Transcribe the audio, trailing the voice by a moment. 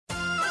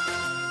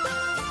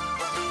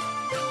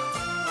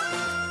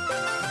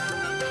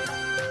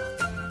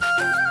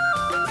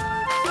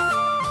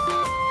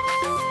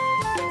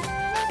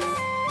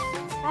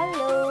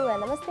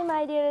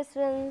my dear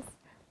students,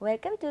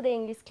 welcome to the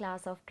English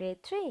class of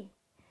grade 3.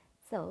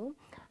 So,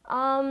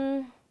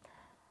 I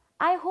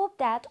hope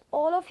that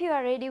all of you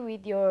are ready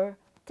with your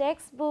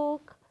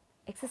textbook,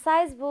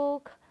 exercise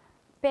book,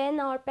 pen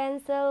or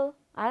pencil,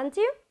 aren't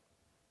you?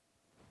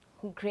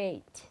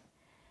 Great.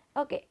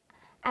 Okay,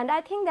 and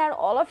I think that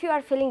all of you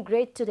are feeling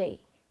great today,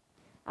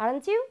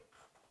 aren't you?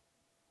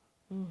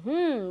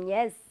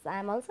 Yes, I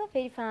am also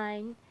very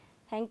fine.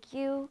 Thank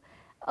you.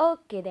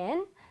 Okay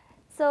then.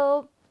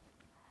 So,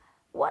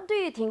 what do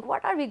you think?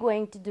 What are we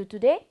going to do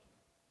today?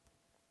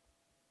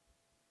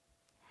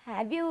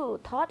 Have you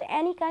thought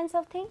any kinds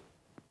of thing?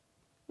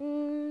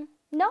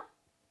 No?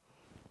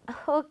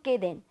 Okay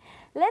then.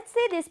 Let's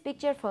see this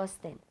picture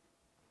first then.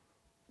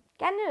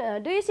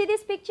 Do you see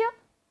this picture?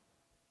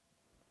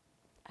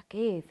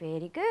 Okay,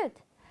 very good.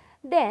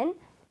 Then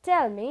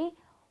tell me,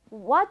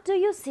 what do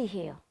you see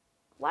here?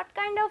 What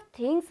kind of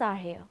things are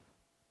here?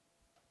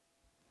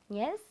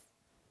 Yes?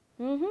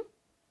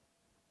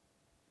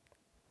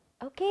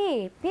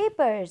 Okay,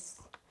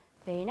 papers.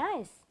 Very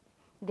nice.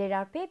 There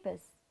are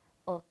papers.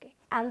 Okay.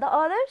 And the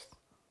others?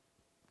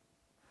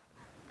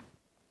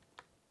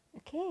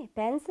 Okay,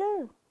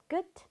 pencil.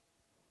 Good.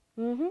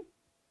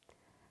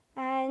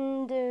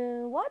 And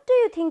what do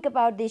you think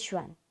about this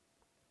one?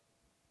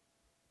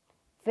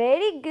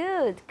 Very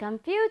good.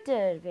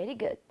 Computer. Very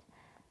good.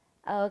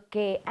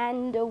 Okay.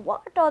 And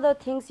what other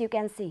things you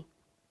can see?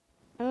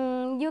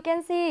 You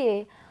can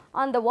see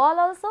on the wall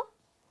also?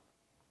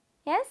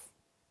 Yes?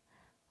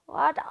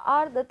 What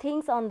are the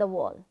things on the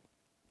wall?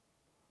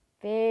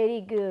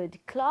 Very good.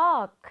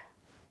 Clock.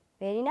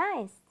 Very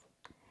nice.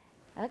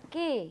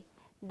 Okay.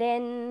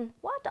 Then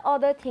what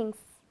other things?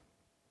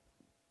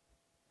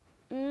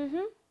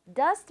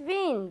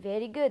 Dustbin.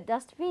 Very good.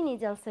 Dustbin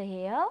is also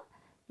here.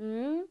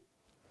 And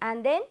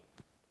then?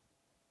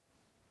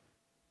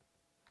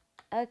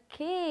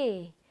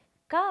 Okay.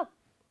 Cup.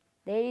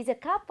 There is a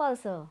cup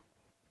also.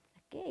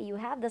 Okay. You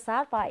have the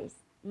sharp eyes.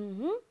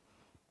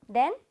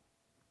 Then?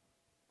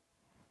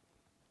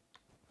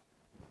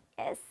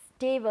 Yes.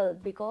 Table,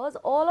 because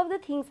all of the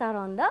things are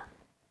on the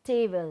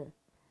table.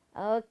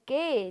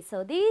 Okay.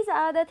 So, these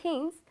are the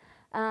things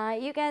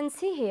you can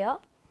see here.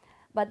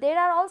 But there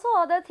are also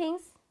other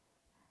things.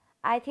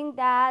 I think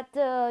that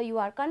you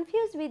are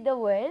confused with the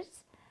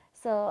words.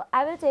 So,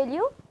 I will tell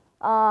you,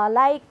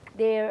 like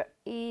there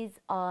is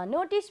a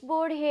notice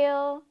board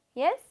here.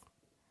 Yes,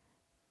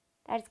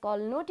 that is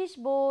called notice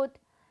board,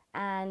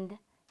 and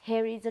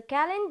here is a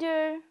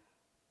calendar.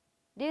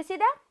 Do you see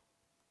that?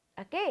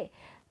 Okay,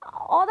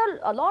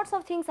 lots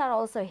of things are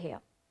also here.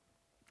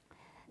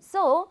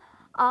 So,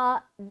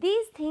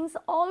 these things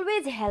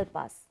always help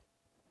us,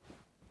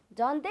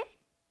 don't they?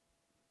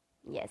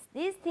 Yes,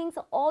 these things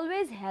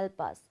always help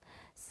us.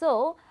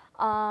 So,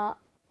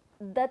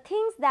 the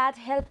things that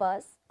help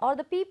us or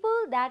the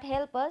people that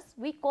help us,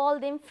 we call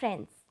them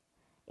friends,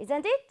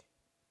 isn't it?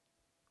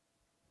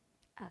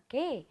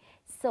 Okay.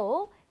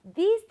 So,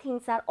 these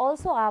things are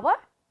also our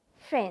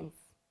friends.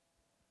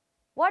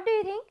 What do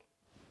you think?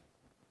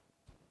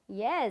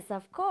 Yes,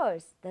 of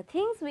course. The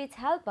things which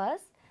help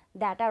us,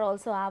 that are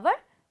also our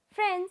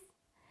friends.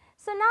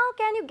 So, now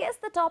can you guess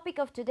the topic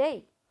of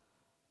today?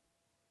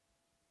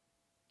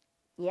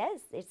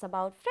 Yes, it's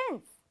about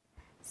friends.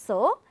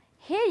 So,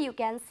 here you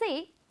can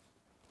see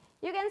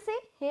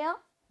here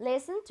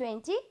lesson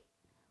 20,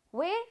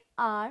 where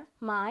are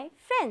my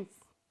friends?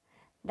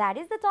 That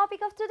is the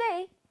topic of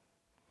today.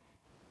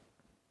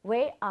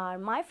 Where are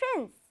my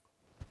friends?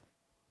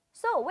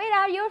 So, where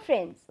are your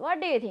friends? What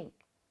do you think?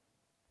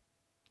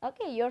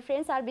 Okay, your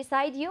friends are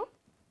beside you?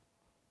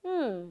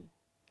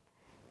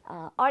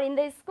 Or in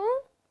the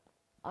school?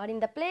 Or in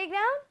the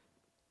playground?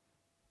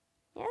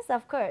 Yes,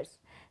 of course.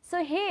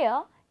 So,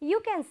 here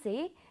you can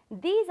see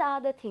these are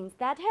the things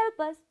that help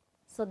us.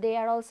 So, they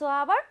are also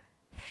our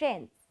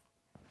friends.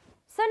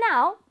 So,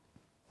 now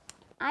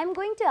I am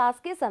going to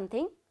ask you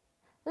something.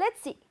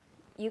 Let's see,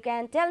 you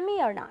can tell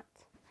me or not.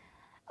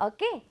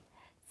 Okay.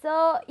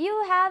 So,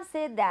 you have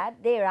said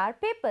that there are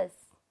papers.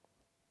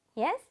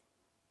 Yes?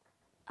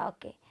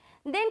 Okay.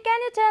 Then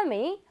can you tell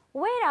me,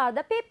 where are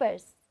the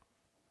papers?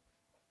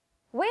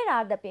 Where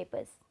are the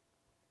papers?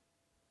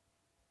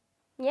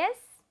 Yes?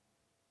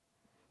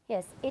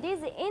 Yes, it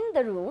is in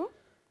the room.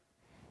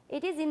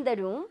 It is in the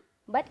room.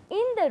 But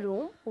in the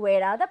room,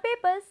 where are the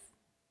papers?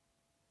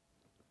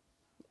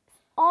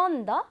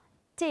 On the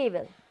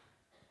table.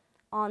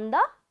 On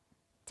the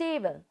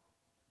table.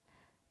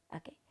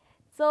 Okay.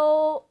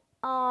 So,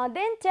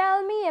 then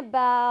tell me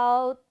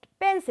about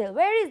pencil.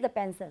 Where is the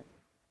pencil?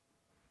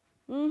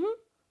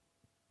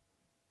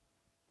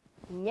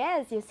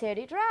 Yes, you said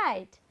it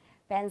right.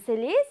 Pencil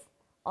is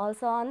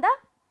also on the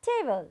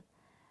table.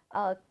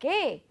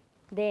 Okay.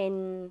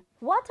 Then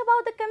what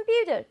about the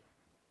computer?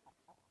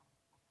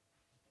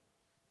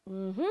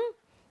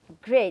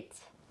 Great.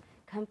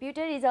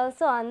 Computer is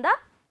also on the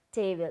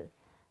table.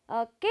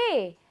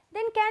 Okay.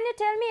 Then can you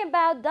tell me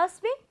about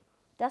dustbin?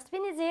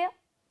 Dustbin is here.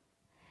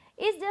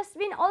 Is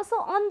dustbin also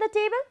on the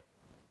table?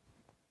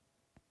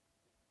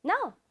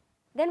 No.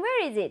 Then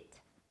where is it?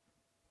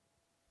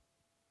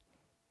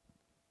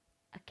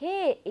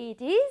 Okay,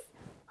 it is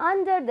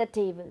under the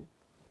table.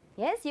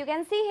 Yes, you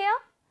can see here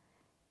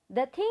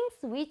the things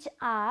which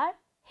are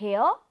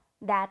here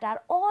that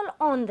are all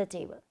on the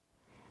table,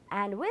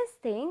 and which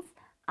things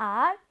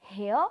are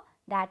here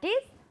that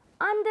is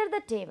under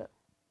the table.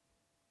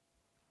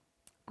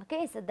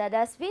 Okay, so the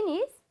dustbin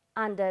is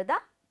under the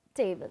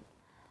table.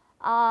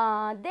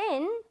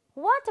 Then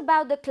what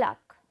about the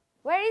clock?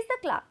 Where is the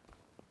clock?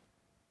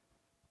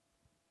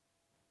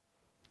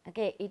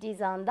 Okay, it is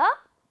on the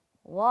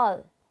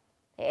wall.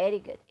 Very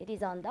good. It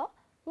is on the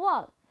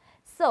wall.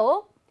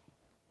 So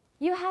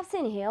you have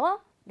seen here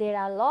there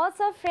are lots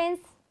of friends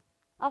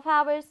of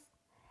ours,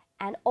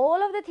 and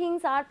all of the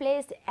things are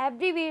placed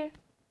everywhere.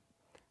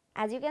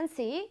 As you can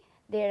see,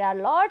 there are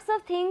lots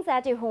of things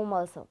at your home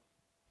also.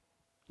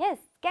 Yes,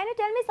 can you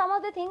tell me some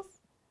of the things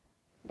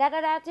that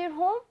are at your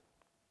home?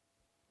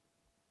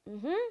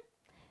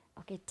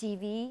 Okay,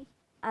 TV,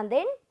 and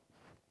then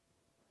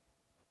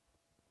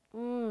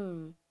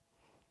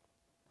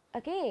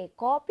okay,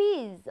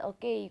 copies.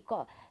 Okay,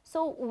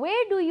 so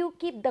where do you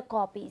keep the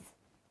copies?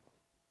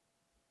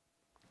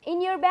 In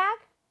your bag?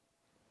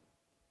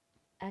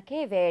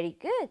 Okay, very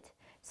good.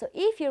 So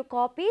if your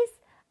copies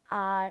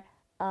are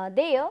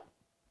there,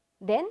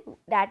 then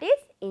that is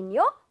in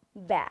your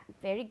bag.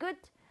 Very good.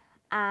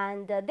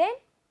 And then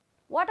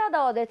what are the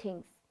other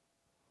things?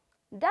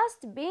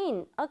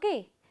 Dustbin.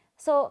 Okay,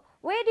 so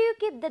where do you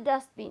keep the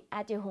dustbin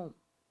at your home?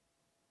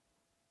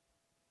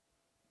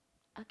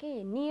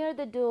 Okay, near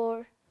the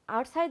door,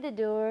 outside the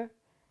door.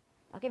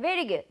 Okay,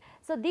 very good.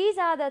 So these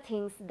are the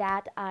things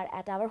that are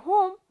at our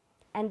home,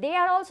 and they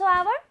are also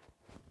our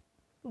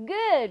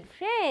good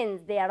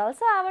friends. They are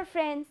also our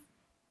friends.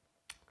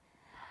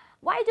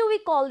 Why do we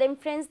call them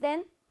friends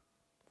then?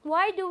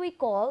 Why do we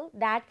call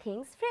that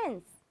things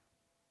friends?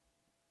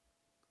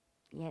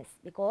 Yes,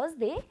 because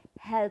they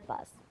help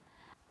us.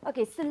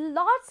 Okay, so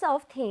lots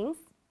of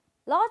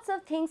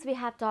things we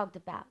have talked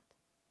about,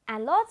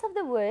 and lots of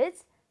the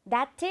words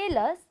that tell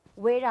us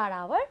where are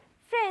our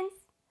friends.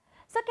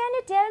 So can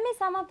you tell me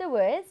some of the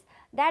words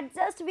that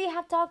just we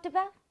have talked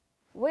about?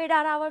 Where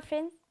are our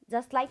friends?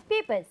 Just like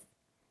papers.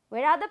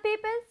 Where are the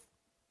papers?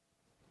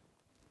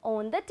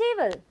 On the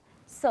table.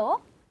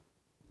 So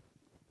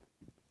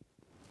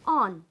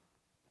on.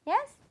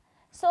 Yes.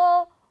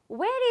 So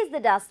where is the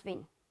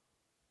dustbin?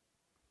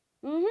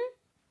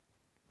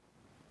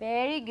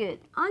 Very good.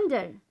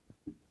 Under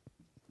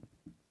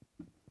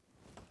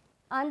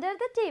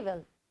the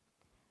table.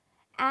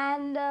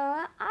 And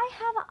I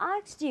have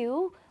asked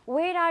you,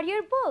 where are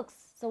your books?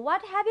 So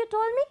what have you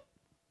told me?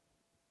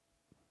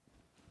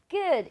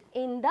 Good.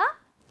 In the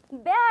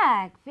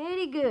bag.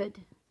 Very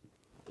good.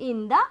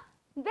 In the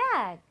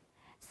bag.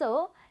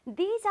 So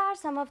these are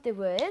some of the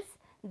words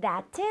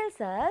that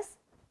tells us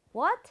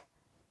what?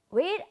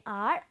 Where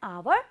are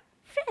our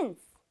friends?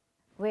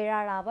 Where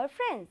are our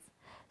friends?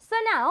 So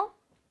now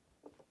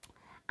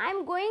I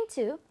am going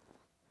to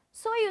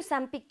show you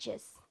some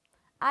pictures.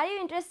 Are you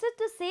interested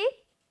to see?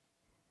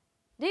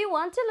 Do you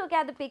want to look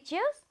at the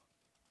pictures?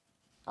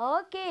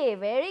 Okay,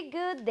 very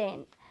good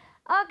then.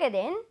 Okay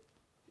then.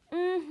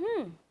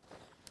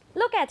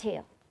 Look at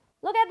here.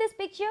 Look at this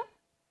picture.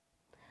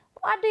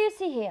 What do you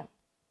see here?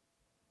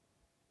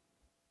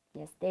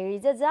 Yes, there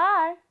is a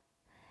jar.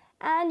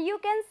 And you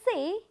can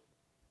see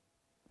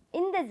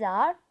in the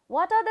jar,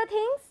 what are the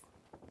things?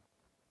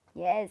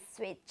 Yes,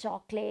 sweet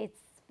chocolates.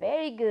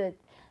 Very good.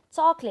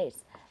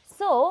 Chocolates.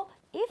 So,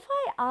 if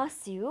I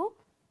ask you,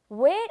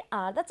 where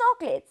are the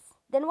chocolates?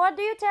 Then what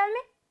do you tell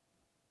me?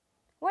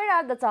 Where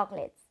are the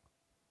chocolates?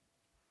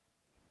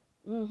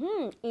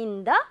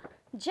 In the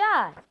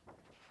jar.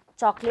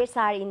 Chocolates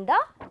are in the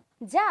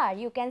jar.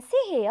 You can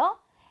see here,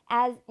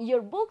 as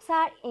your books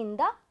are in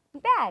the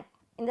bag.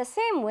 In the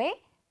same way,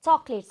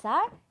 chocolates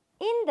are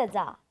in the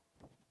jar.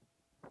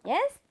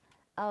 Yes?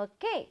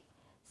 Okay.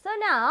 So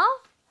now,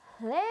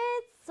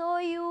 let's show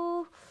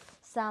you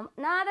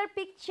another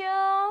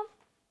picture.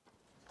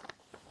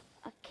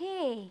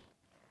 Okay.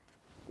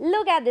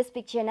 Look at this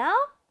picture now.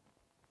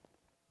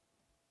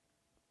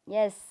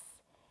 Yes.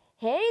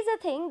 Here is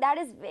a thing that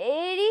is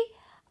very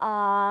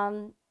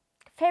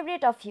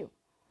favorite of you.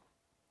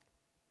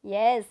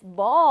 Yes,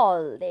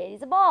 ball. There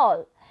is a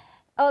ball.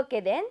 Okay,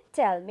 then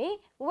tell me,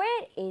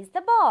 where is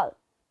the ball?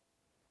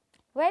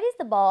 Where is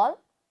the ball?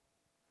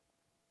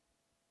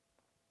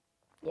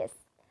 Yes,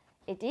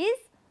 it is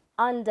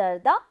under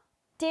the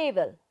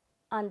table.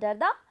 Under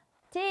the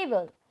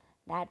table.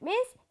 That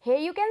means here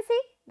you can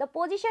see the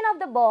position of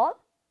the ball,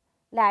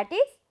 that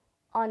is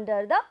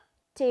under the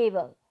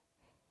table.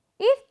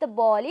 If the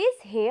ball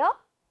is here,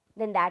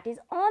 then that is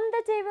on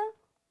the table.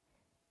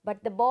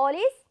 But the ball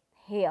is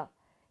here.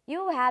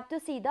 You have to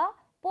see the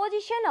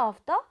position of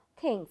the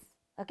things.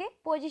 Okay,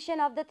 position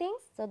of the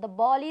things. So the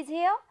ball is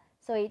here.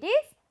 So it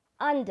is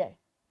under.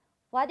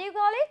 What do you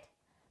call it?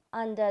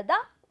 Under the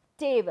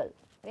table.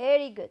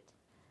 Very good.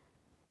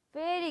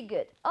 Very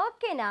good.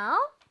 Okay, now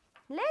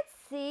let's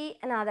see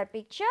another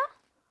picture.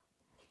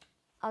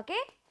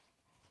 Okay.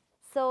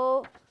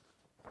 So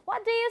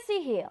what do you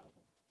see here?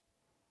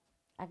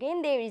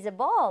 Again, there is a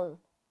ball.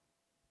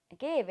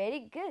 Okay,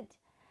 very good.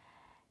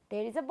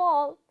 There is a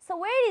ball. So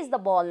where is the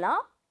ball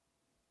now?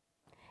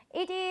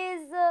 It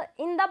is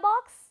in the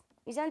box,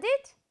 isn't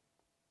it?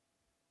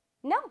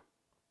 No.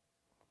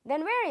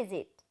 Then where is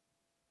it?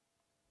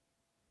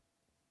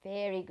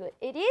 Very good.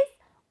 It is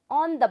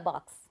on the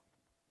box.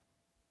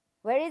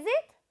 Where is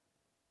it?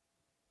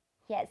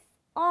 Yes,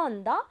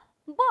 on the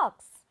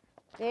box.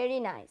 Very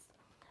nice.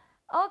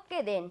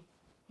 Okay then.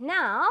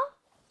 Now,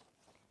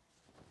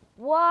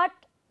 what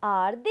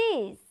are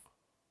these?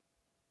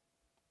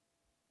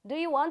 Do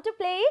you want to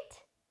play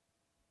it?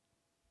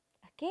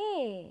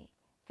 Okay,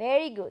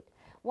 very good.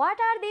 What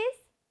are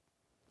these?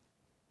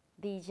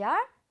 These are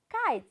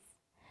kites.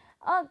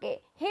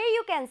 Okay, here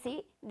you can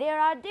see there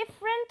are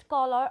different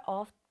color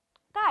of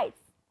kites.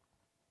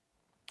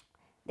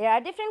 There are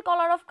different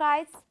color of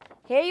kites.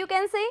 Here you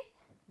can see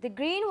the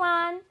green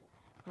one,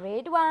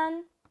 red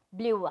one,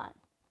 blue one.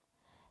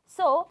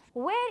 So,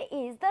 where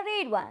is the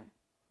red one?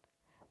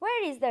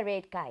 Where is the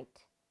red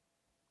kite?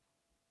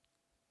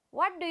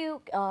 What do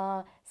you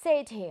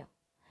say it here?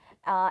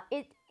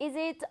 Is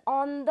it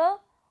on the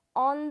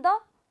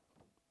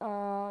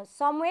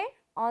somewhere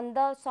on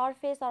the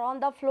surface or on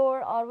the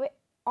floor or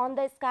on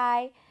the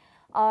sky,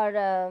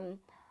 or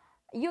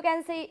you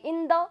can say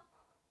in the,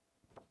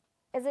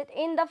 is it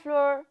in the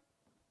floor?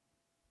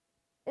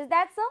 Is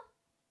that so?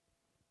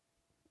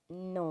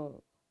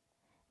 No.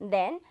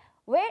 Then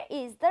where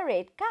is the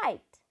red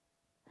kite?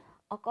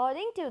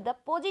 According to the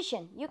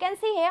position, you can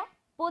see here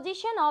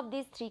position of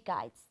these three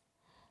kites.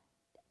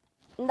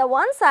 In the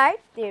one side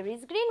there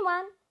is green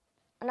one,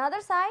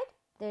 another side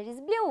there is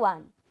blue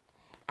one,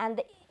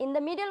 and in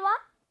the middle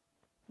one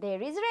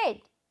there is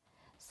red.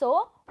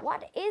 So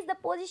what is the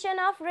position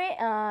of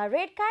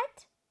red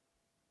kite?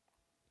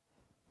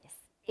 Yes,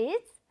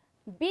 it's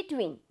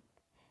between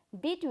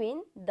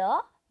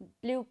the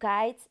blue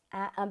kite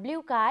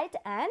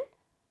and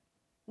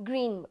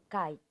green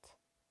kite,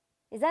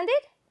 isn't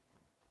it?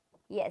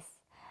 Yes.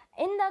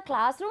 In the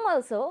classroom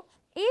also,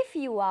 if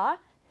you are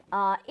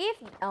if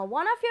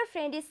one of your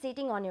friend is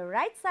sitting on your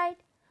right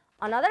side,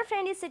 another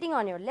friend is sitting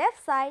on your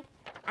left side,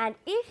 and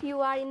if you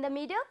are in the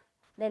middle,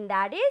 then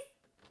that is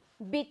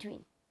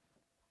between.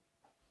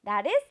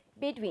 That is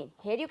between.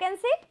 Here you can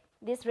see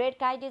this red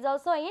kite is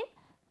also in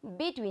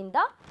between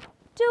the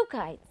two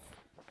kites.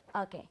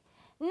 Okay.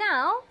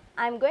 Now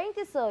I am going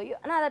to show you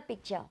another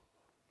picture.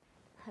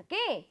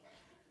 Okay.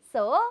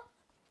 So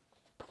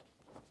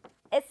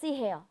let's see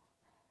here.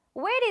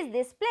 Where is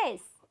this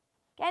place?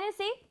 Can you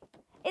see?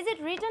 Is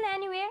it written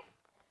anywhere?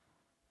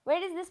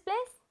 Where is this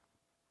place?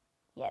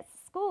 Yes,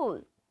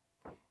 school.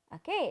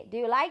 Okay, do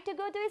you like to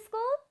go to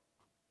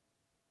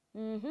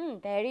school?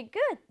 Very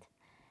good.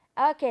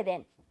 Okay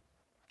then.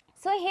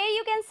 So here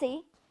you can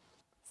see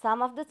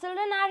some of the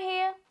children are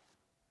here.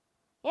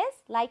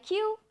 Yes, like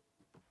you.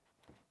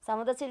 Some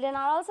of the children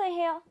are also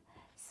here.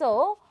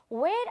 So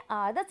where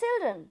are the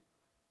children?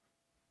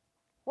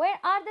 Where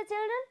are the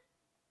children?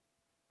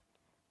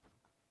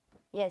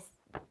 Yes,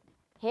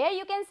 here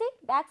you can see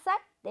back side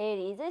there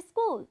is a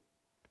school,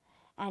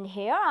 and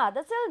here are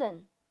the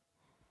children.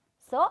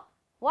 So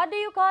what do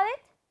you call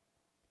it?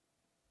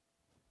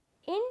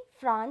 In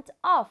front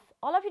of.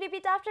 All of you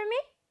repeat after me.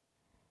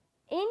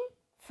 In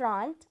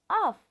front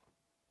of.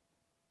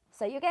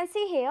 So you can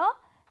see here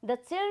the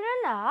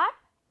children are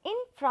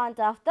in front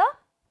of the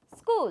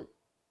school.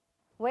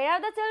 Where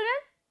are the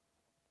children?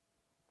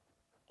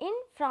 In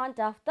front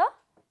of the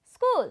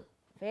school.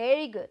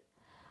 Very good.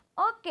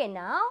 Okay,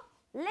 now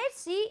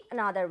let's see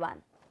another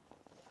one.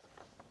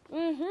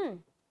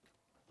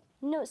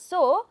 No,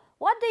 so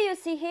what do you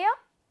see here?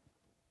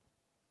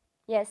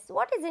 Yes,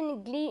 what is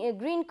in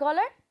green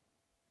color?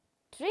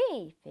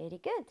 Tree. Very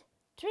good.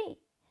 Tree.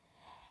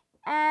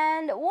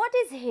 And what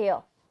is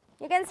here?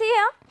 You can see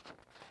here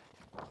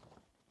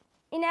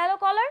in yellow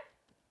color.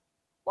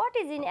 What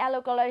is in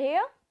yellow color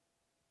here?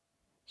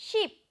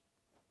 Sheep.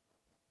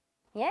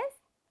 Yes.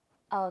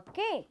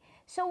 Okay.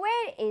 So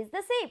where is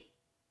the sheep?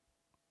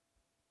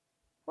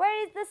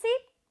 Where is the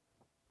sheep?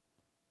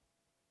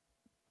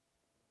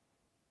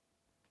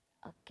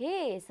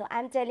 Okay, so I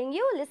am telling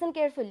you, listen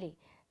carefully.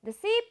 The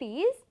sheep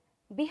is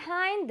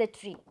behind the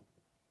tree.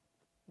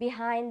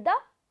 Behind the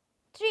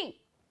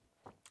tree.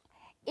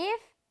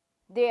 If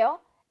there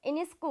in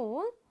a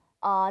school,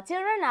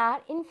 children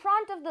are in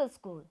front of the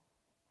school.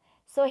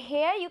 So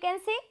here you can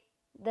see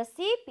the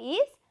sheep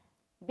is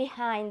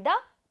behind the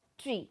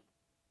tree.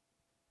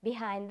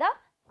 Behind the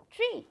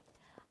tree.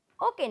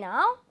 Okay,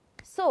 now,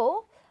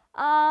 so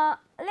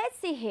let's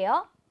see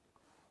here.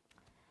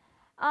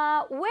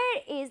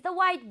 Where is the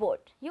whiteboard?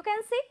 You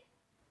can see.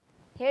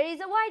 Here is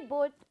a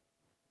whiteboard.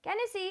 Can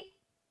you see?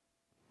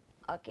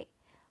 Okay.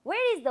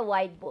 Where is the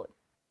whiteboard?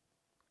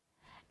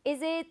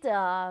 Is it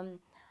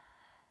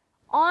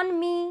on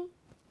me,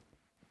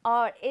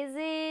 or is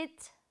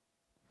it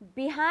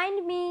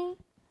behind me,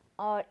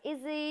 or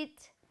is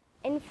it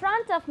in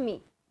front of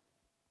me?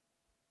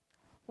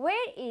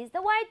 Where is the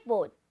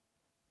whiteboard?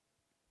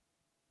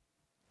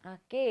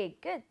 Okay,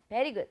 good,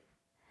 very good.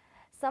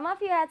 Some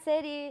of you have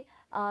said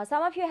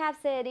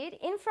it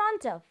in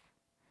front of.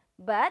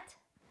 but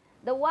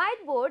the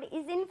whiteboard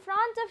is in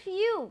front of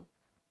you,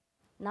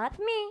 not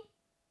me.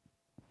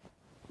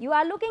 You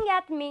are looking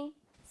at me.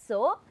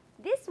 So,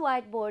 this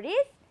whiteboard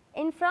is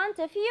in front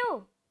of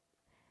you,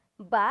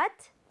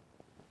 but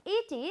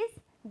it is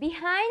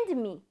behind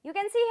me. You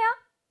can see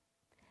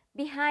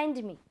here,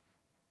 behind me.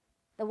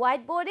 The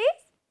whiteboard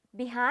is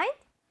behind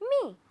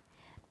me.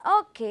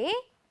 Okay,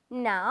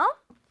 now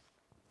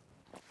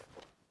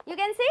you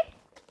can see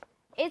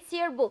it's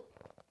your book.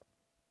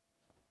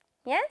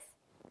 Yes?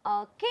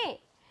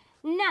 Okay.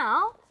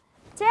 Now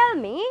tell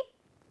me,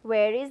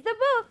 where is the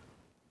book?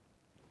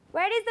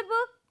 Where is the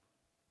book?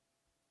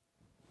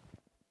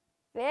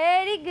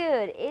 Very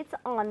good. It's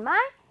on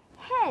my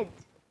head.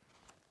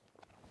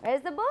 Where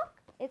is the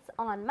book? It's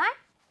on my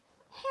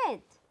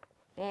head.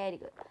 Very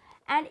good.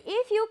 And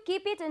if you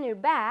keep it in your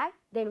bag,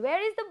 then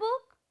where is the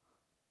book?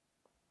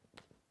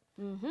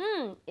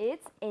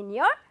 It's in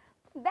your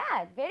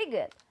bag. Very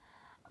good.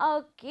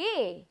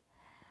 Okay.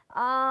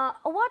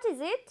 What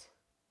is it?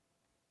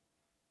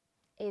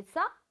 It's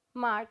a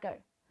marker.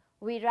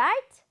 We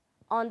write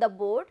on the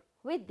board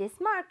with this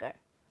marker.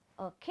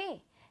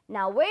 Okay.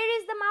 Now,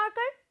 where is the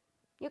marker?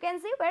 You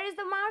can see, where is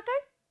the marker?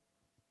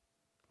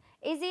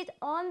 Is it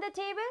on the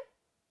table,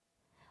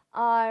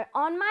 or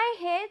on my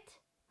head,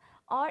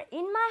 or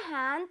in my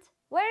hand?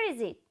 Where is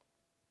it?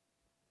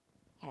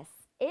 Yes,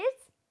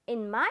 it's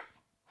in my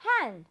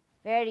hand.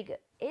 Very good.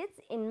 It's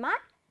in my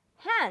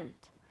hand.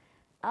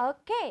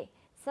 Okay.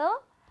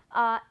 So,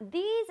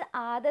 these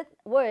are the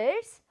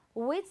words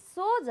which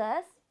shows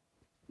us,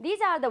 these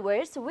are the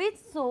words which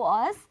show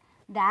us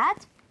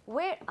that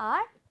where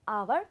are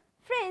our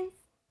friends.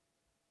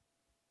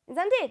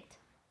 Isn't it?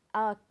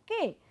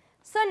 Okay.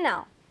 So,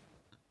 now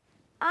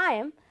I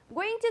am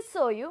going to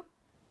show you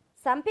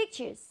some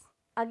pictures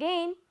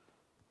again.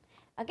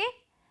 Okay.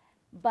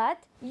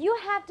 But you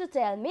have to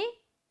tell me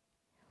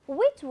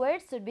which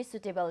words should be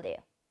suitable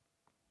there.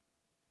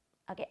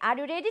 Okay. Are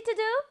you ready to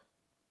do?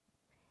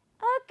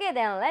 Okay,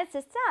 then let's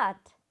start.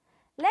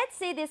 Let's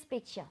see this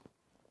picture.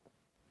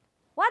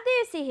 What do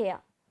you see here?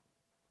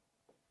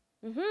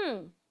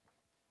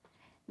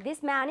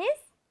 This man is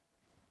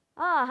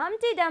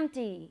Humpty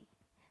Dumpty.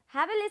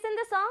 Have you listened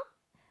to the song?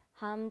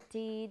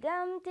 Humpty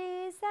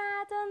Dumpty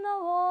sat on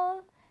the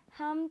wall.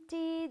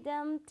 Humpty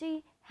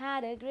Dumpty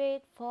had a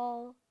great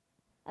fall.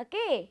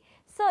 Okay,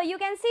 so you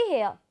can see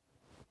here.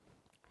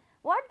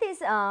 What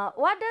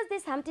does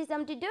this Humpty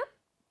Dumpty do?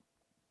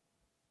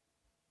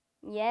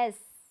 Yes,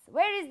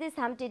 where is this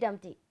Humpty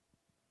Dumpty?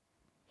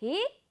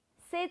 He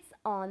sits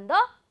on the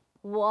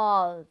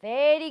wall.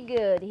 Very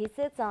good. He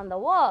sits on the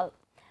wall.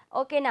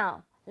 Okay,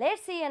 now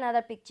let's see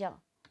another picture.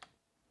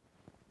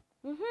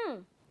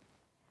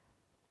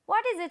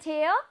 What is it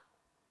here?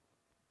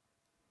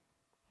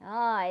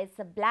 It's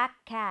a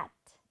black cat.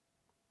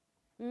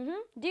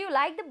 Do you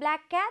like the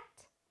black cat?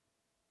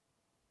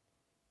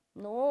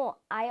 No,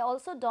 I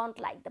also don't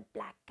like the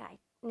black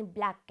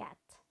cat.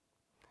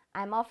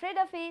 I'm afraid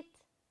of it.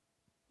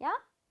 Yeah,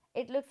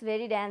 it looks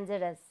very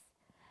dangerous.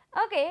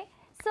 Okay,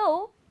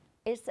 so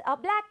it's a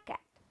black cat.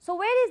 So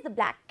where is the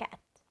black cat?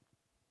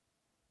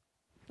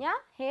 Yeah,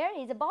 here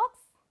is a box.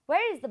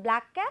 Where is the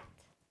black cat?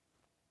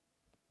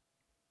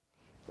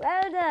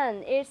 Well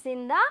done, it's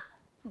in the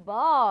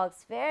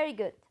box. Very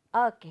good.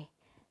 Okay,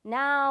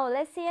 now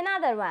let's see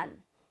another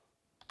one.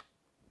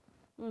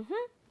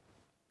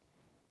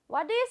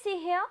 What do you see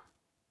here?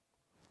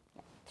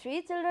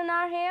 3 children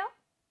are here.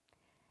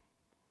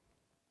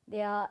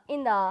 They are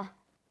in the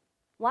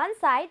one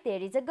side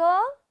there is a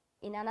girl,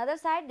 in another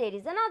side there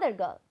is another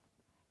girl.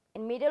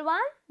 In middle one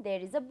there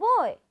is a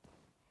boy.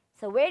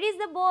 So where is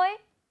the boy?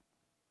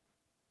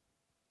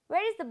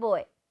 Where is the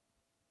boy?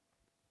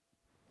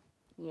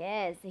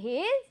 Yes, he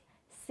is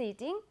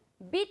sitting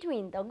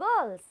between the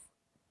girls.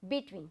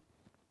 Between.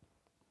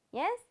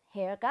 Yes,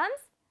 here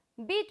comes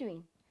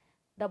between.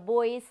 The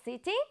boy is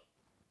sitting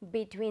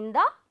between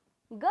the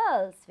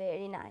girls.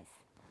 Very nice.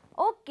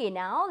 Okay,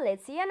 now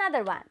let's see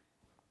another one.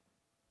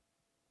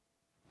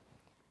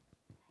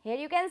 Here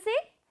you can see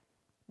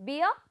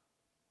bear.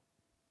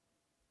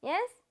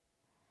 Yes,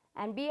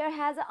 and bear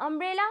has an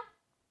umbrella.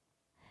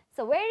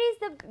 So where is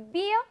the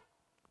bear?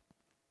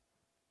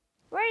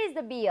 Where is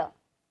the bear?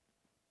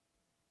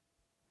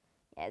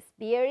 Yes,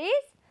 bear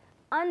is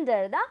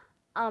under the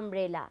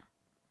umbrella.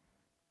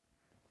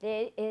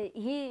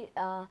 He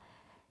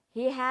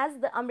has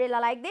the umbrella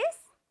like this.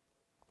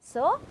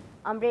 So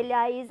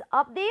umbrella is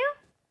up there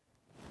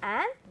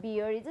and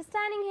bear is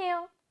standing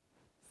here.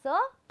 So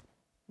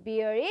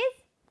bear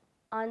is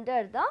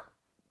under the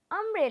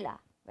umbrella.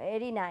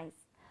 Very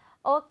nice.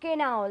 Okay,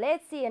 now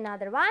let's see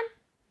another one.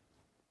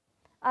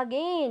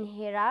 Again,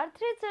 here are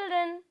 3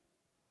 children.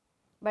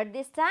 But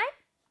this time,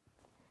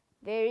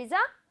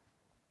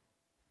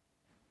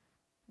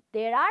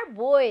 there are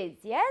boys,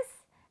 yes?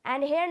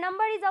 And here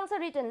number is also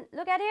written.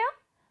 Look at here.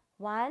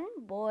 1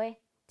 boy,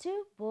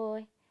 2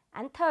 boy,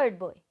 and 3rd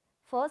boy.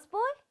 1st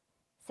boy,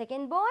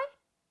 2nd boy,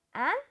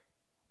 and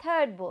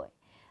 3rd boy.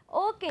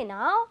 Okay,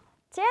 now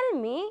tell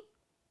me,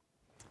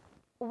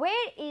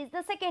 where is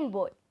the 2nd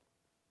boy?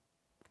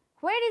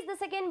 Where is the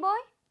second boy?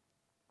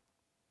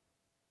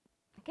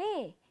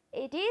 Okay,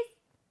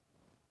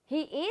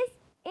 he is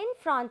in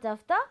front of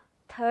the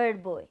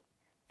third boy.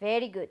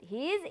 Very good.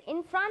 He is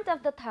in front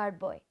of the third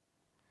boy.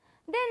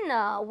 Then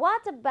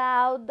what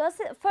about the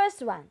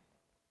first one?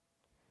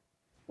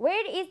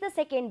 Where is the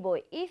second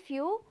boy? If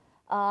you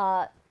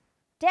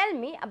tell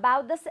me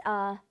about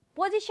the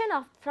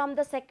position from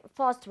the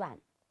first one.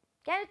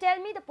 Can you tell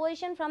me the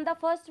position from the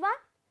first one?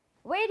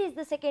 Where is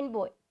the second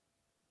boy?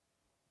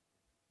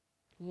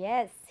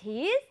 Yes,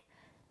 he is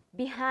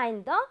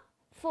behind the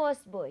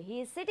first boy.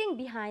 He is sitting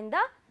behind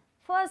the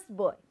first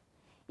boy.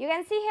 You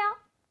can see here.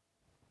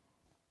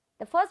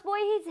 The first boy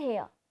is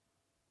here.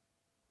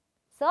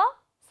 So,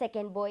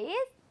 second boy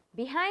is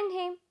behind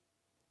him.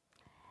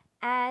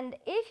 And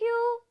if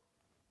you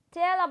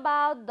tell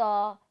about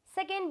the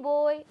second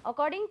boy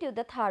according to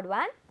the third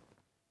one,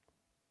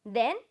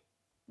 then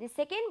the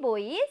second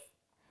boy is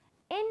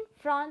in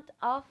front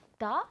of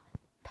the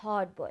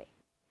third boy.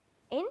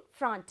 In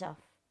front of.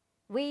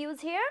 We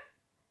use here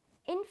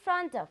in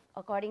front of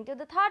according to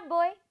the third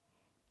boy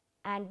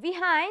and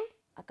behind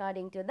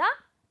according to the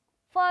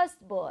first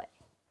boy.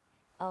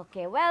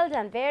 Okay, well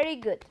done. Very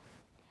good.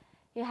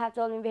 You have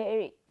told me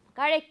very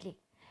correctly.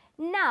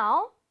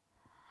 Now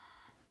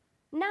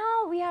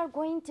we are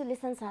going to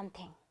listen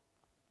something.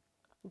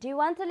 Do you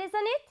want to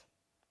listen it?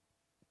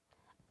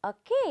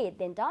 Okay,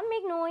 then don't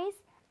make noise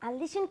and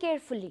listen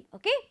carefully.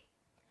 Okay?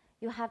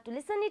 You have to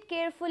listen it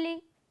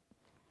carefully.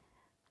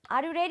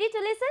 Are you ready to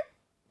listen?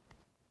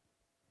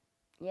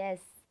 Yes.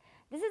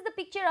 This is the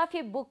picture of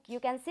your book. You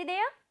can see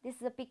there. This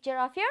is a picture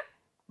of your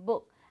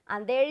book.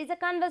 And there is a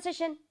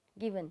conversation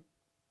given.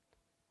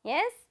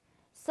 Yes?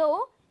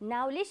 So,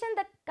 now listen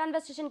the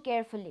conversation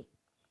carefully.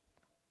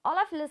 All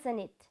of you listen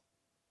it.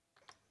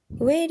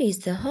 Where is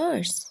the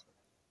horse?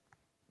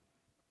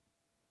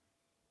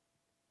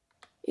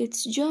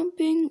 It's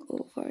jumping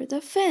over the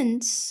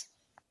fence.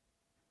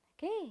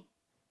 Okay.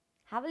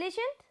 Have you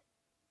listened?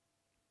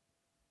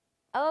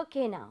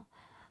 Okay now.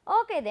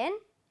 Okay then,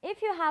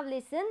 if you have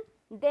listened,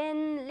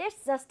 then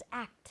let's just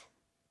act.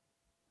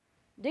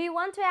 Do you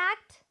want to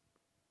act?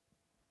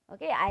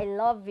 Okay, I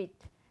love it.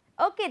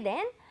 Okay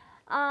then,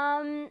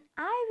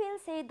 I will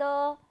say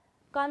the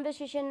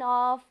conversation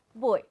of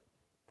boy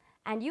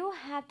and you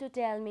have to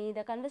tell me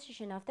the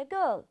conversation of the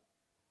girl.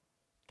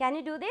 Can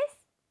you do this?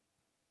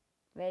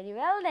 Very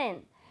well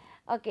then.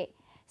 Okay,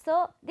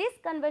 so this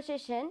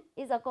conversation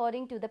is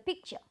according to the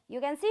picture. You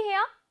can see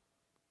here,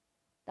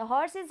 the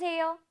horse is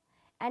here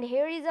and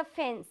here is a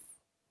fence.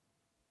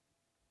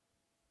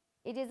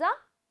 It is a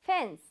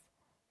fence.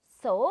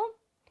 So,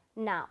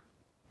 now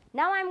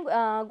I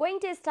am going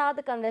to start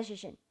the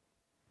conversation.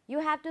 You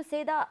have to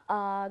say the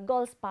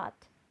girl's part.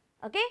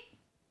 Okay?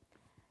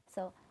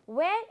 So,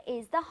 where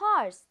is the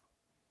horse?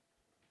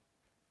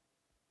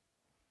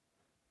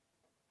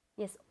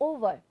 Yes,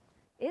 over.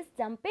 Is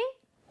jumping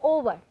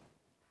over.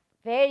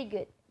 Very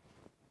good.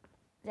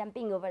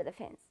 Jumping over the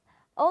fence.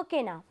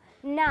 Okay now.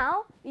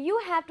 Now, you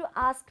have to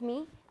ask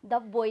me the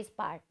boy's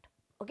part.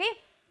 Okay?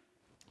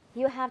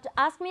 You have to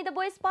ask me the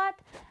boy's part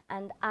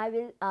and I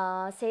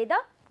will say the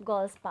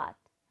girl's part.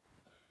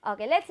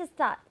 Okay, let's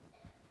start.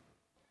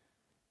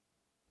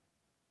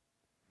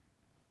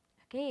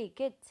 Okay,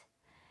 good.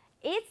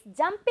 It's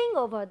jumping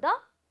over the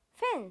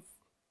fence.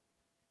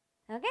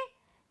 Okay,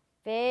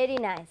 very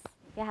nice.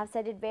 You have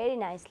said it very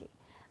nicely.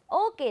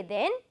 Okay,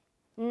 then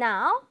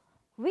now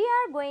we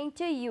are going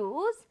to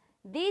use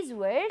these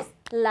words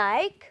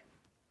like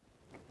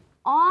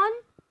on,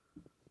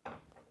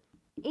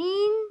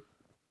 in,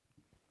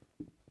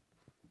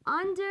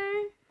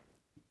 under,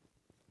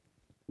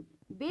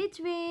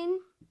 between,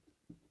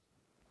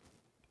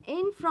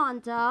 in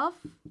front of,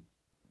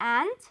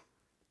 and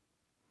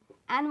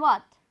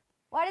what?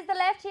 What is the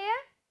left here?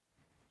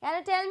 Can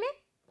you tell me?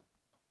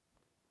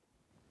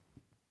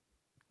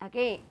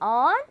 Okay,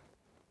 on,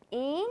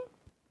 in,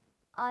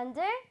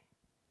 under,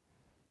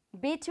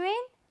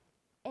 between,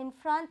 in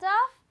front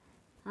of,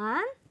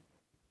 and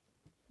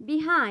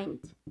behind.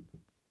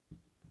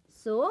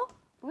 So,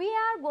 we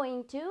are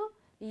going to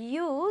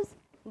use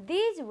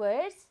these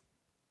words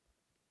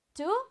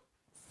to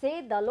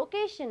say the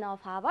location of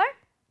our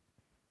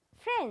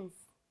friends.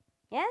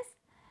 Yes?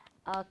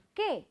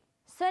 Okay.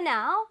 So,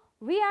 now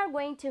we are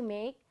going to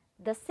make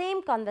the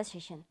same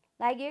conversation.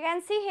 Like you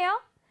can see here,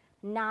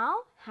 now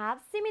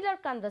have similar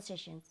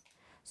conversations.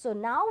 So,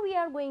 now we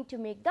are going to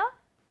make the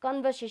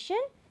conversation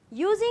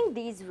using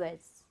these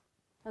words.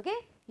 Okay?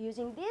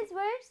 Using these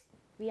words,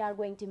 we are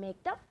going to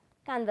make the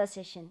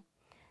conversation.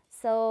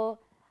 So,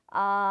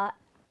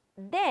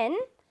 then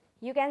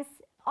you can,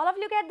 all of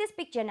you look at this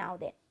picture now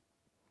then.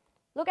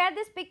 Look at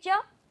this picture.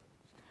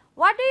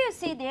 What do you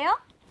see there?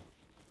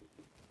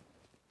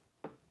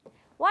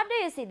 What do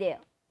you see there?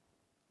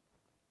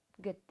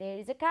 Good, there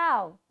is a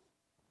cow.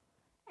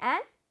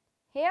 And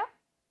here,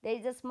 there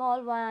is a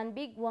small one,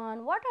 big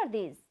one. What are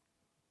these?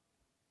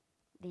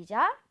 These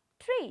are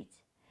trees.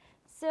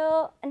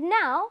 So,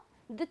 now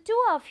the two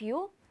of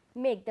you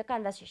make the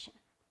conversation.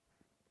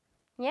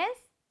 Yes?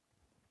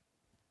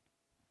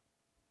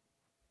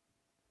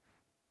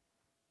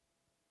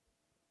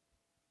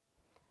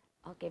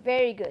 Okay,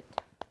 very good.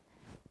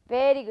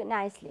 Very good,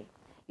 nicely.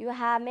 You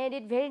have made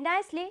it very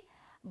nicely,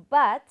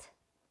 but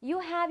you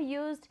have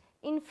used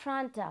in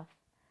front of.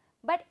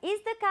 But is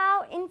the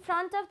cow in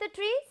front of the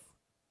trees?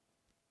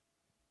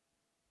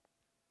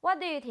 What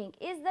do you think?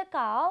 Is the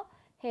cow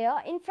here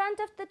in front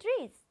of the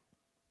trees?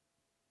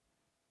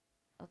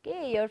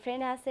 Okay, your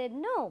friend has said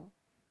no.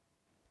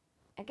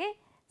 Okay,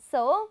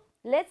 so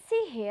let's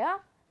see here.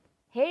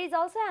 Here is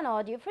also an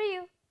audio for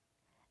you.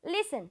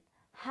 Listen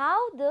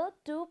how the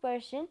two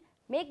persons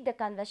make the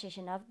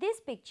conversation of this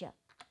picture.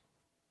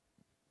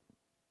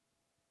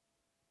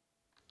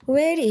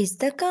 Where is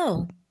the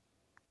cow?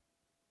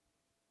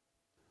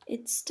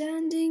 It's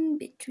standing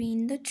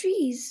between the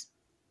trees.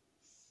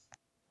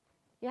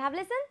 You have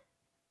listened?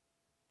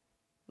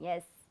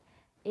 Yes,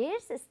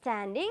 it's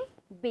standing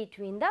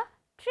between the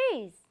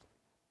trees.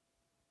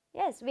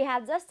 Yes, we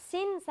have just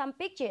seen some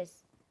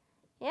pictures.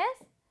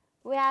 Yes,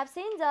 we have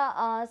seen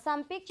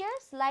some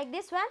pictures like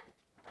this one.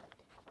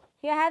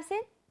 You have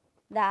seen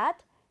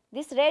that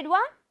this red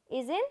one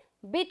is in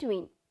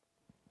between.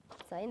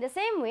 So, in the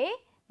same way,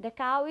 the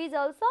cow is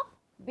also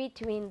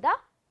between the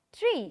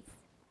trees.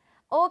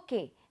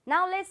 Okay,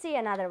 now let's see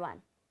another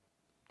one.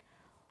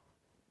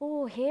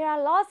 Oh, here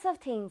are lots of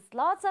things,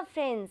 lots of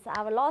friends.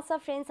 Our lots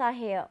of friends are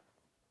here.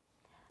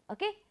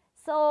 Okay,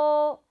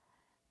 so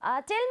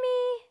tell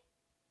me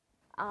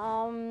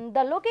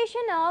the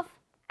location of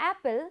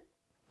apple.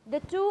 The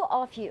two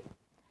of you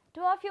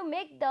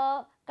make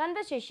the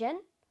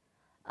conversation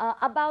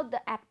about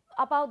the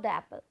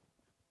apple.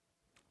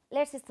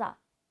 Let's start.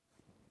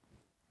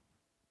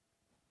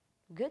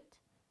 Good.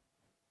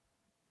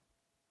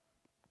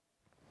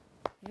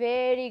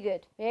 Very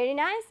good. Very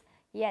nice.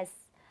 Yes.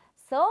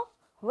 So,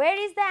 where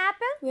is the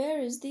apple?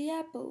 Where is the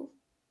apple?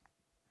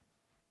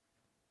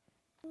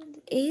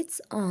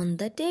 It's on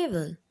the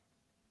table.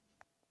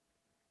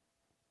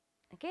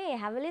 Okay,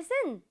 have a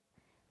listen.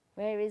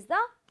 Where is the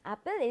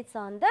apple? It's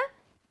on the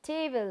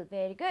table.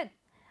 Very good.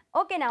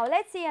 Okay, now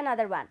let's see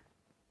another one.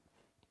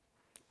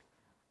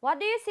 What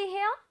do you see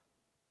here?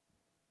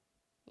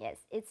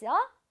 Yes, it's a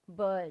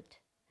bird.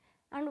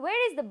 And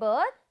where is the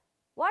bird?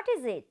 What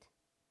is it?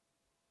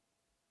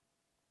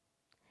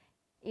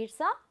 It's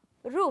a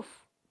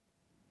roof.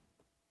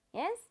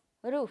 Yes,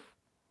 roof.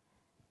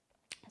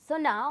 So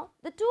now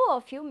the two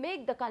of you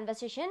make the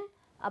conversation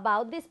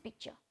about this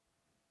picture.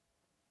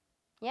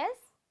 Yes?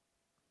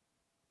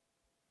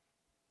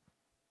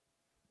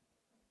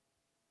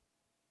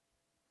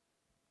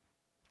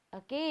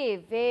 Okay,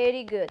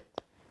 very good.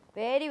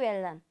 Very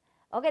well done.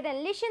 Okay,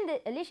 then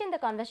listen the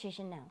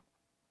conversation now.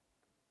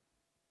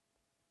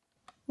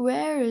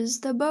 Where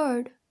is the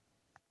bird?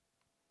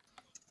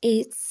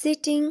 It's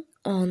sitting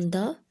on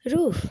the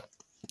roof.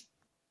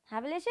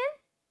 Have a listen?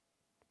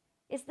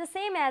 It's the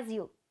same as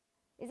you,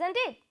 isn't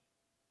it?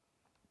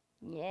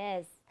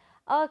 Yes.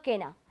 Okay,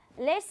 now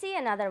let's see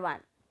another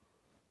one.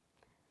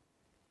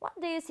 What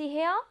do you see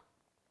here?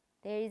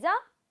 There is a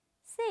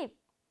sheep.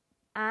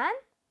 And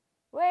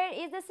where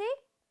is the sheep?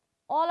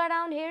 All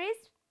around here is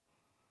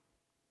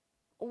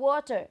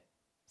water.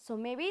 So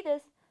maybe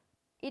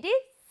it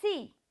is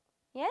sea.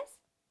 Yes?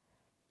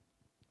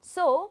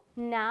 So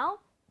now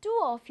two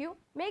of you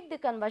make the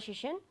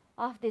conversation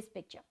of this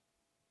picture.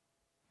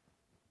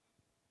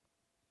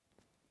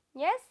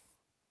 Yes?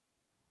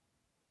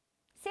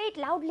 Say it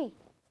loudly.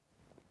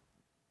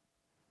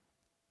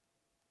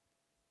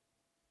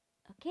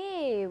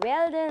 Okay,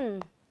 well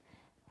done.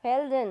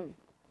 Well done.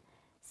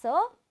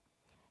 So,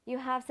 you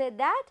have said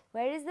that.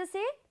 Where is the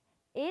sea?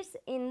 It's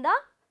in the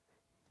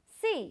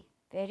sea.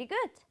 Very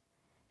good.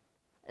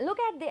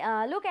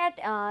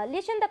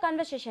 Listen the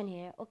conversation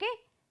here. Okay,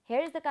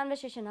 here is the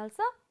conversation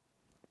also.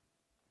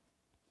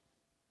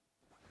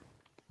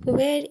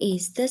 Where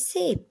is the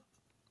ship?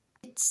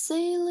 It's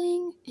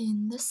sailing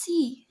in the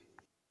sea.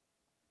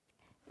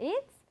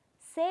 It's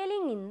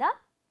sailing in the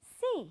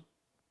sea.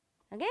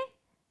 Okay.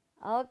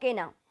 Okay,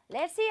 now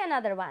let's see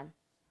another one.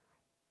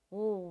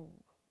 Oh,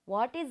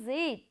 what is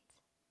it?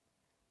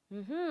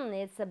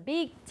 It's a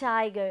big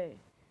tiger.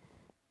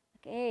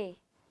 Okay,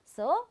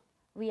 so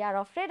we are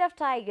afraid of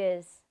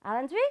tigers,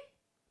 aren't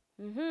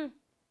we?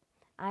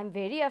 I'm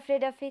very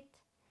afraid of it.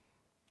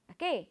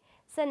 Okay,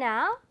 so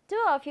now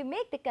two of you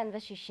make the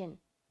conversation.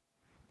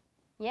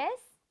 Yes?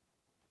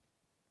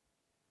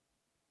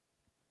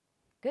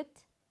 Good.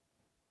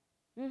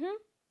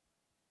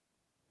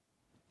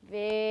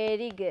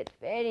 Very good.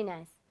 Very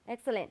nice.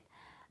 Excellent.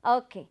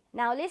 Okay,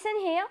 now listen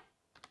here.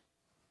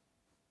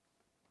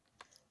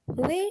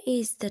 Where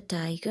is the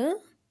tiger?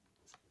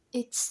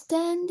 It's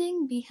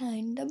standing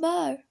behind the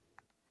bar.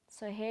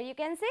 So here you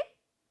can see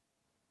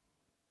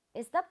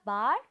is the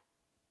bar.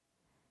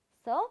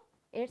 So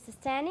it's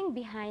standing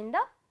behind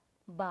the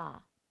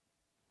bar.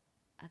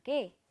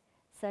 Okay.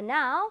 So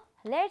now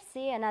let's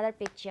see another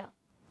picture.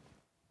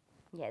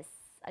 Yes,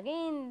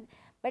 again,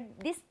 but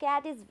this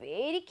cat is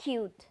very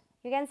cute.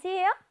 You can see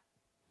here.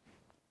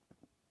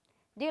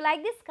 Do you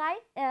like this cat?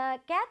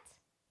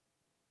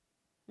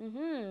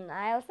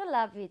 I also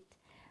love it.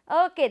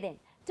 Okay then,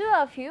 two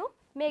of you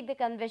make the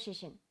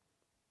conversation.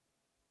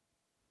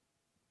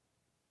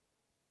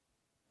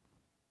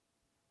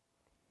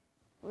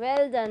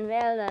 Well done,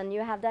 well done.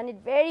 You have done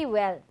it very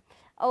well.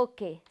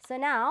 Okay, so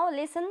now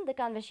listen the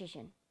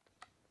conversation.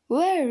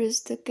 Where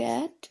is the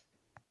cat?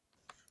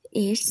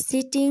 It's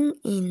sitting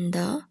in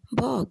the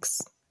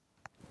box.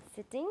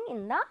 Sitting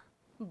in the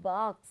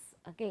box.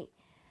 Okay,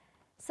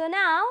 so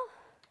now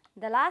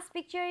the last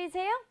picture is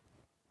here.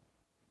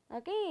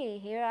 Okay,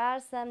 here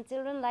are some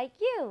children like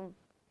you.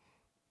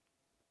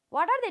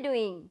 What are they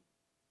doing?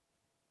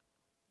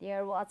 They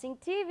are watching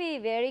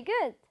TV. Very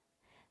good.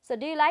 So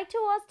do you like to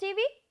watch TV?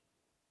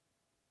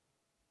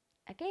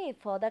 Okay,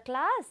 for the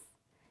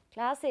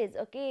classes.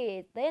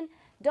 Okay, then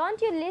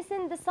don't you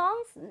listen the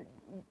songs?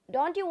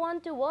 Don't you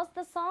want to watch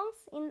the songs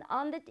in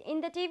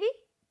the TV?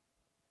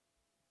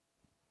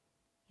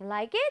 You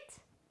like it?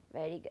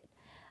 Very good.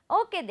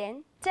 Okay,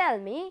 then tell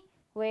me,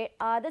 where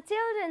are the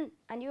children?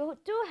 And you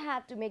too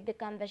have to make the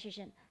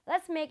conversation.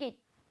 Let's make it.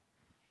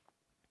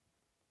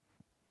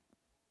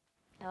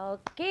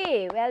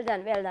 Okay, well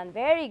done,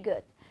 very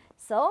good.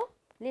 So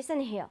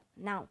listen here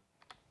now.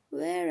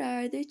 Where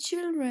are the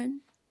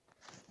children?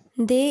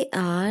 They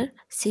are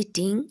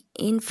sitting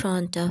in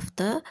front of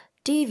the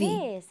TV.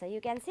 Okay, so you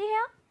can see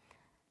here.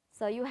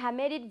 So you have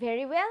made it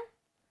very well,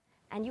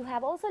 and you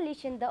have also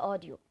listened the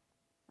audio.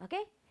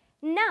 Okay,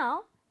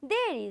 now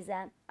there is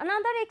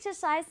another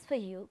exercise for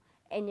you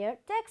in your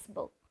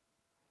textbook.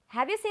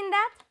 Have you seen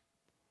that?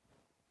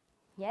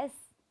 Yes.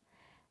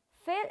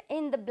 Fill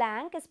in the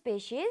blank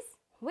spaces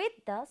with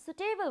the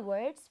suitable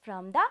words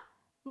from the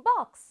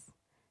box.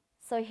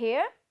 So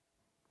here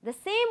the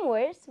same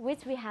words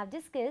which we have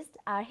discussed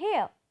are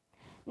here.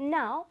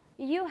 Now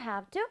you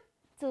have to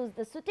choose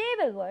the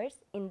suitable words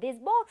in these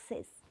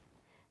boxes.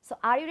 So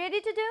are you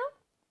ready to do?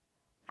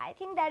 I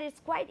think that is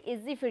quite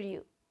easy for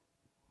you.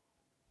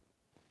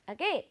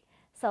 Okay,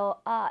 so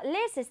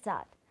let's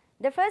start.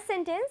 The first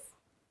sentence,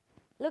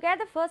 look at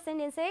the first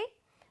sentence. Say,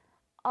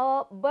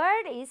 a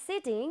bird is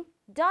sitting ...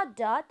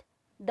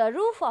 the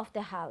roof of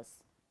the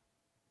house.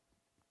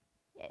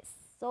 Yes,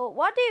 so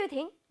what do you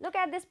think? Look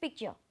at this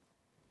picture.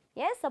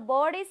 Yes, a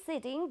bird is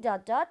sitting ...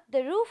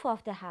 the roof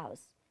of the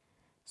house.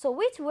 So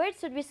which word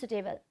should be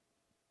suitable?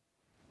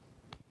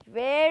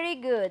 Very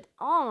good,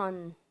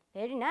 on.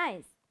 Very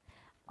nice.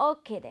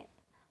 Okay then,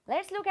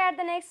 let's look at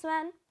the next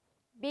one.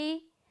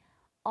 B,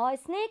 a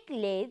snake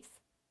lives ...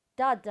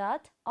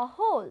 a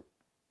hole.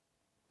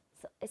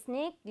 So a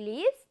snake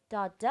lives ...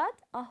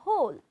 a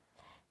hole.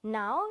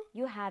 Now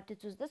you have to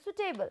choose the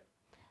suitable.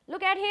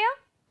 Look at here.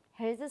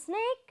 Here is a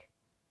snake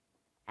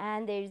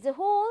and there is a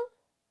hole.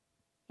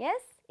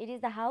 Yes, it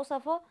is the house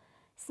of a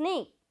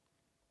snake.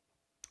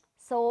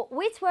 So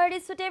which word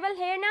is suitable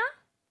here now?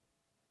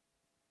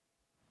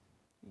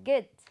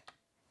 Good.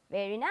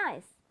 Very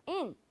nice.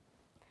 In.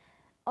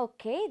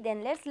 Okay,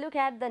 then let's look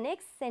at the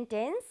next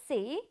sentence.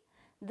 See,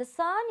 the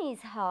sun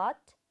is hot.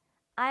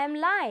 I am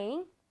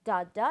lying ...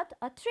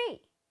 a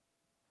tree.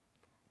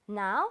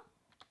 Now,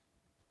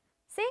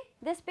 see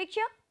this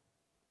picture.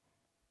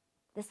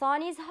 The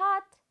sun is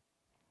hot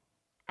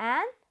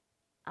and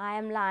I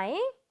am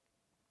lying ...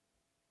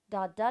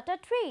 a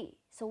tree.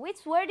 So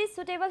which word is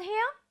suitable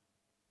here?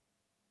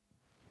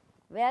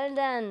 Well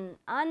done,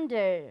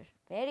 under.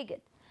 Very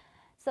good.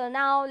 So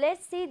now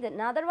let's see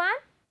another one.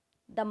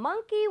 The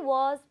monkey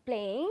was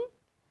playing ...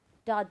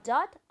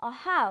 a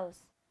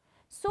house.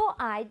 So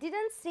I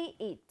didn't see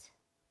it.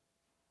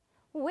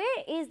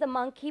 Where is the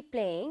monkey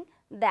playing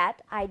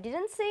that I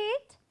didn't see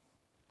it?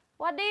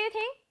 What do you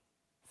think?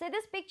 See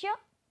this picture.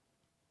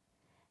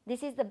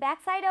 This is the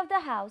back side of the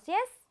house.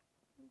 Yes,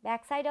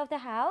 back side of the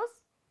house,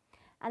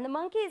 and the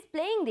monkey is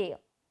playing there.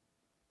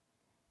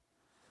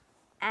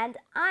 And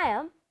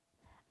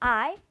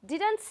I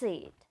didn't see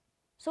it.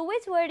 So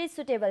which word is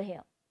suitable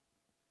here?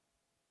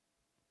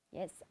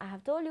 Yes, I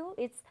have told you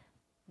it's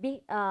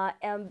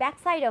back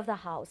side of the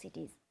house it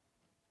is.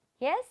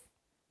 Yes?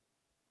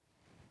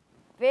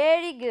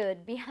 Very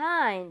good.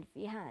 Behind.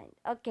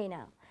 Okay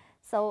now.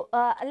 So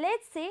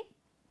let's see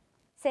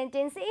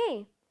sentence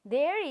A.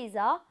 There is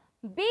a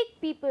big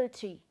people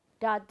tree ...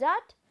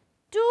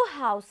 two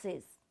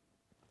houses.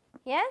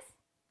 Yes?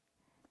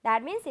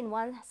 That means in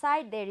one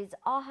side there is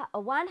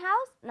one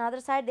house,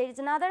 another side there is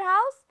another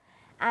house,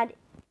 and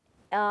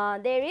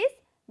there is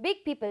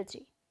big people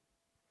tree.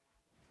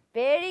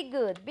 Very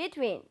good.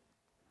 Between.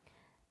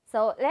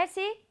 So let's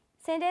see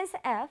sentence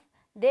F.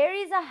 There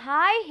is a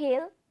high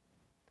hill ...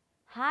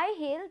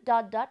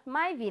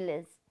 my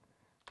village.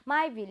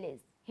 My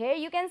village. Here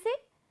you can see,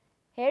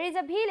 here is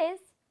a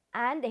village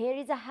and here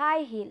is a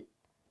high hill.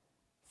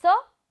 So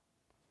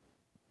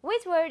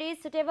which word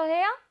is suitable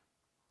here?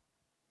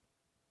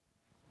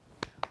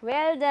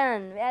 Well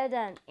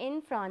done,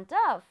 in front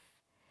of.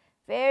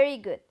 Very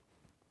good.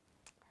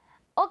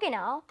 Okay,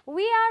 now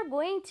we are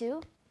going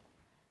to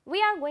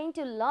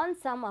learn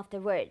some of the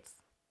words.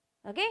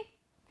 Okay,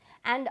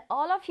 and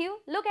all of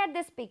you look at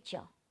this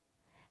picture.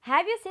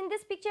 Have you seen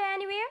this picture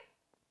anywhere?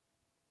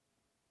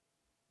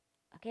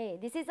 Okay,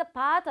 this is a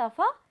part of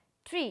a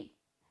tree.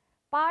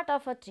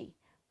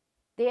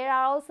 There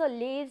are also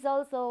leaves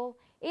also.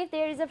 If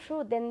there is a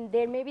fruit, then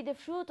there may be the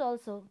fruit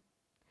also.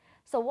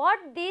 So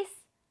what these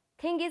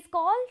thing is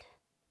called?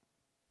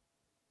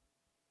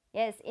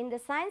 Yes, in the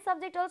science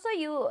subject also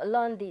you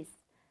learn this.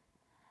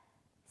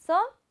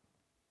 So,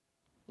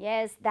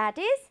 yes, that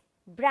is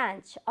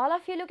branch. All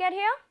of you look at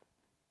here.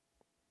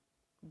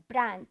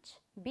 Branch.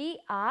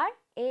 B-R-A-N-C-H.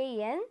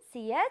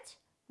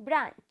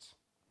 Branch.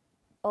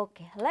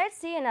 Okay, let's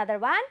see another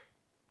one.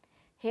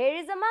 Here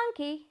is a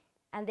monkey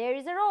and there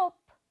is a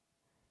rope.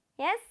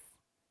 Yes.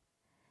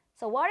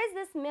 So, what is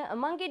this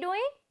monkey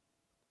doing?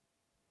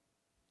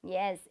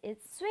 Yes,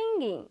 it's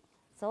swinging.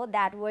 So,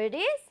 that word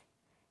is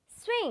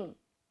swing.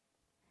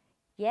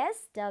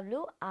 Yes,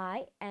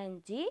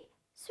 W-I-N-G,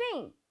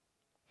 swing.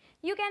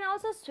 You can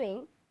also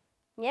swing.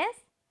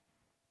 Yes.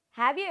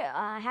 Have you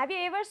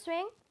ever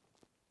swing?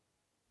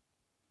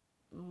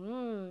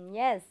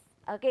 Yes.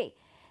 Okay.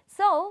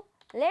 So,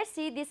 let's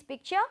see this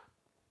picture.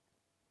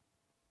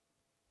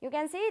 You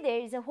can see there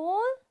is a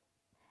hole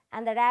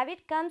and the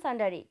rabbit comes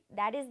under it.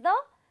 That is the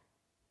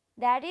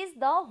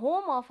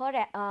home of a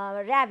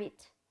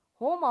rabbit.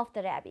 Home of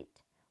the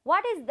rabbit.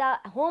 What is the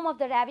home of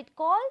the rabbit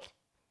called?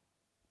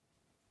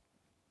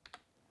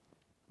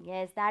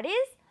 Yes, that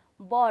is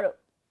burrow.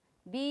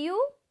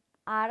 B-U-R-R-O-W,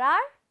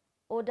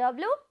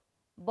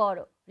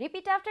 burrow.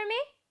 Repeat after me.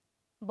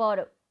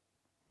 Burrow.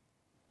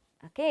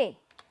 Okay.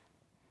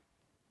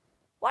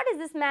 What is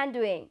this man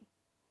doing?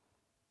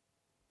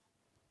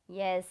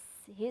 Yes,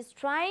 he is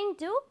trying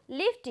to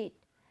lift it.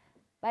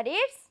 But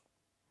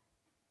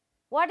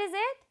what is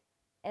it?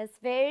 It's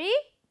very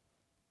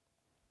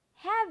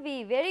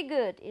heavy. Very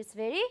good. It's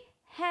very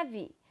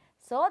heavy.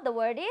 So, the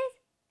word is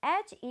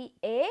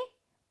H-E-A-V-Y,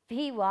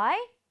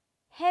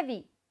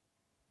 heavy.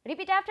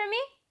 Repeat after me.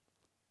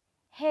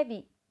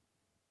 Heavy.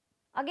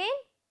 Again.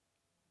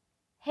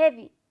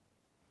 Heavy.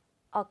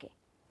 Okay.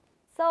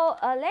 So,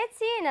 let's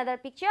see another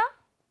picture.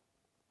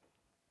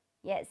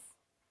 Yes.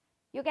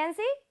 You can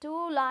see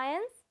two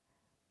lions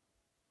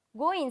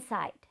go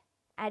inside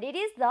and it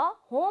is the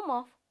home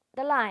of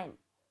the lion.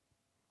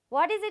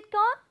 What is it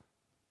called?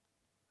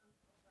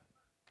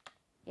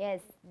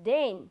 Yes,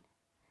 den.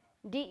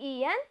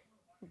 D-E-N,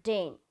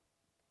 den.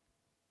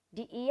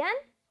 D-E-N,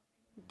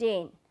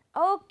 den.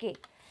 Okay.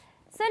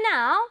 So,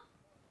 now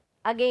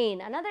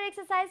again another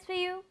exercise for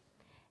you.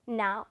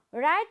 Now,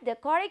 write the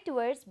correct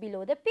words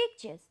below the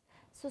pictures.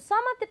 So,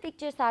 some of the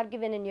pictures are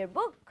given in your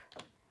book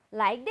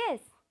like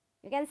this.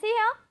 You can see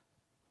here.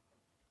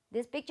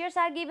 These pictures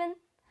are given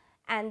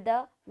and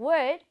the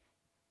word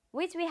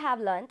which we have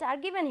learnt are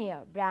given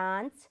here.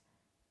 Branch,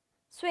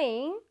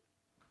 swing,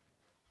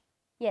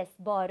 yes,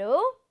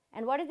 borrow,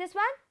 and what is this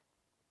one?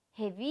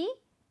 Heavy,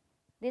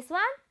 this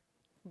one,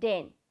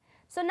 den.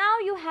 So, now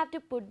you have to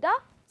put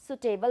the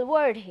suitable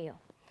word here.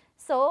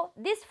 So,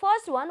 this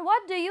first one,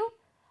 what do you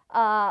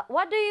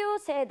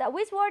say that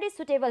which word is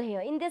suitable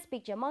here? In this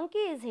picture, monkey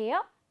is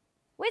here.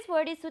 Which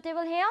word is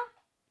suitable here?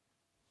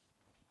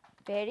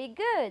 Very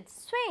good,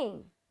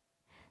 swing.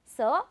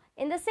 So,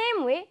 in the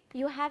same way,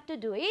 you have to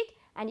do it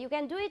and you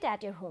can do it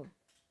at your home.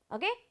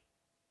 Okay?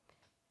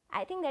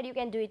 I think that you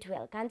can do it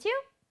well, can't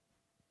you?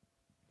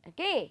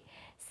 Okay.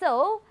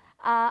 So,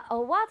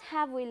 what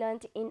have we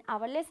learnt in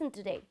our lesson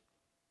today?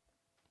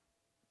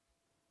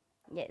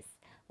 Yes,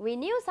 we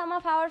knew some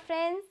of our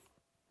friends.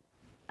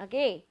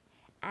 Okay.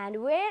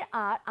 And where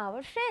are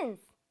our friends?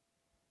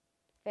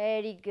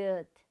 Very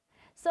good.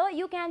 So,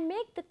 you can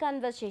make the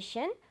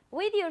conversation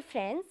with your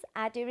friends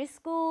at your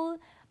school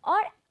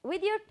or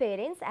with your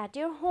parents at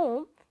your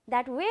home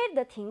that where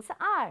the things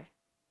are.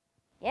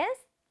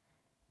 Yes?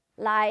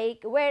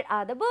 Like where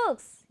are the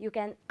books? You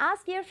can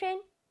ask your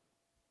friend.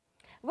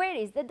 Where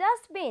is the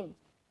dustbin?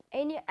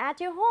 At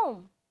your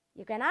home.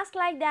 You can ask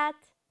like that.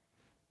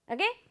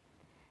 Okay?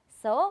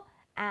 So,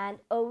 and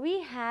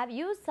we have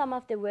used some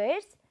of the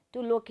words to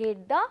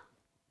locate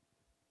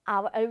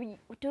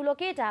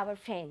our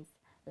friends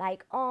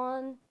like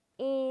on,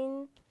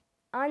 in,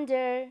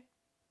 under.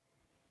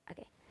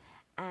 Okay,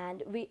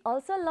 and we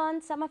also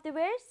learned some of the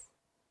words.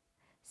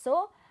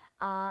 So,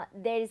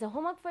 there is a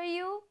homework for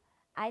you.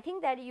 I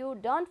think that you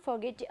don't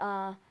forget.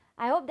 I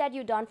hope that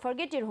you don't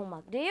forget your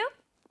homework. Do you?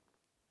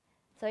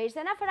 So, it's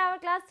enough for our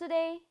class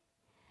today.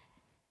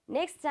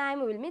 Next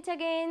time we will meet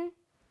again.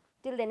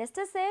 Till then,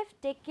 stay safe.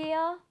 Take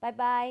care. Bye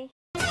bye.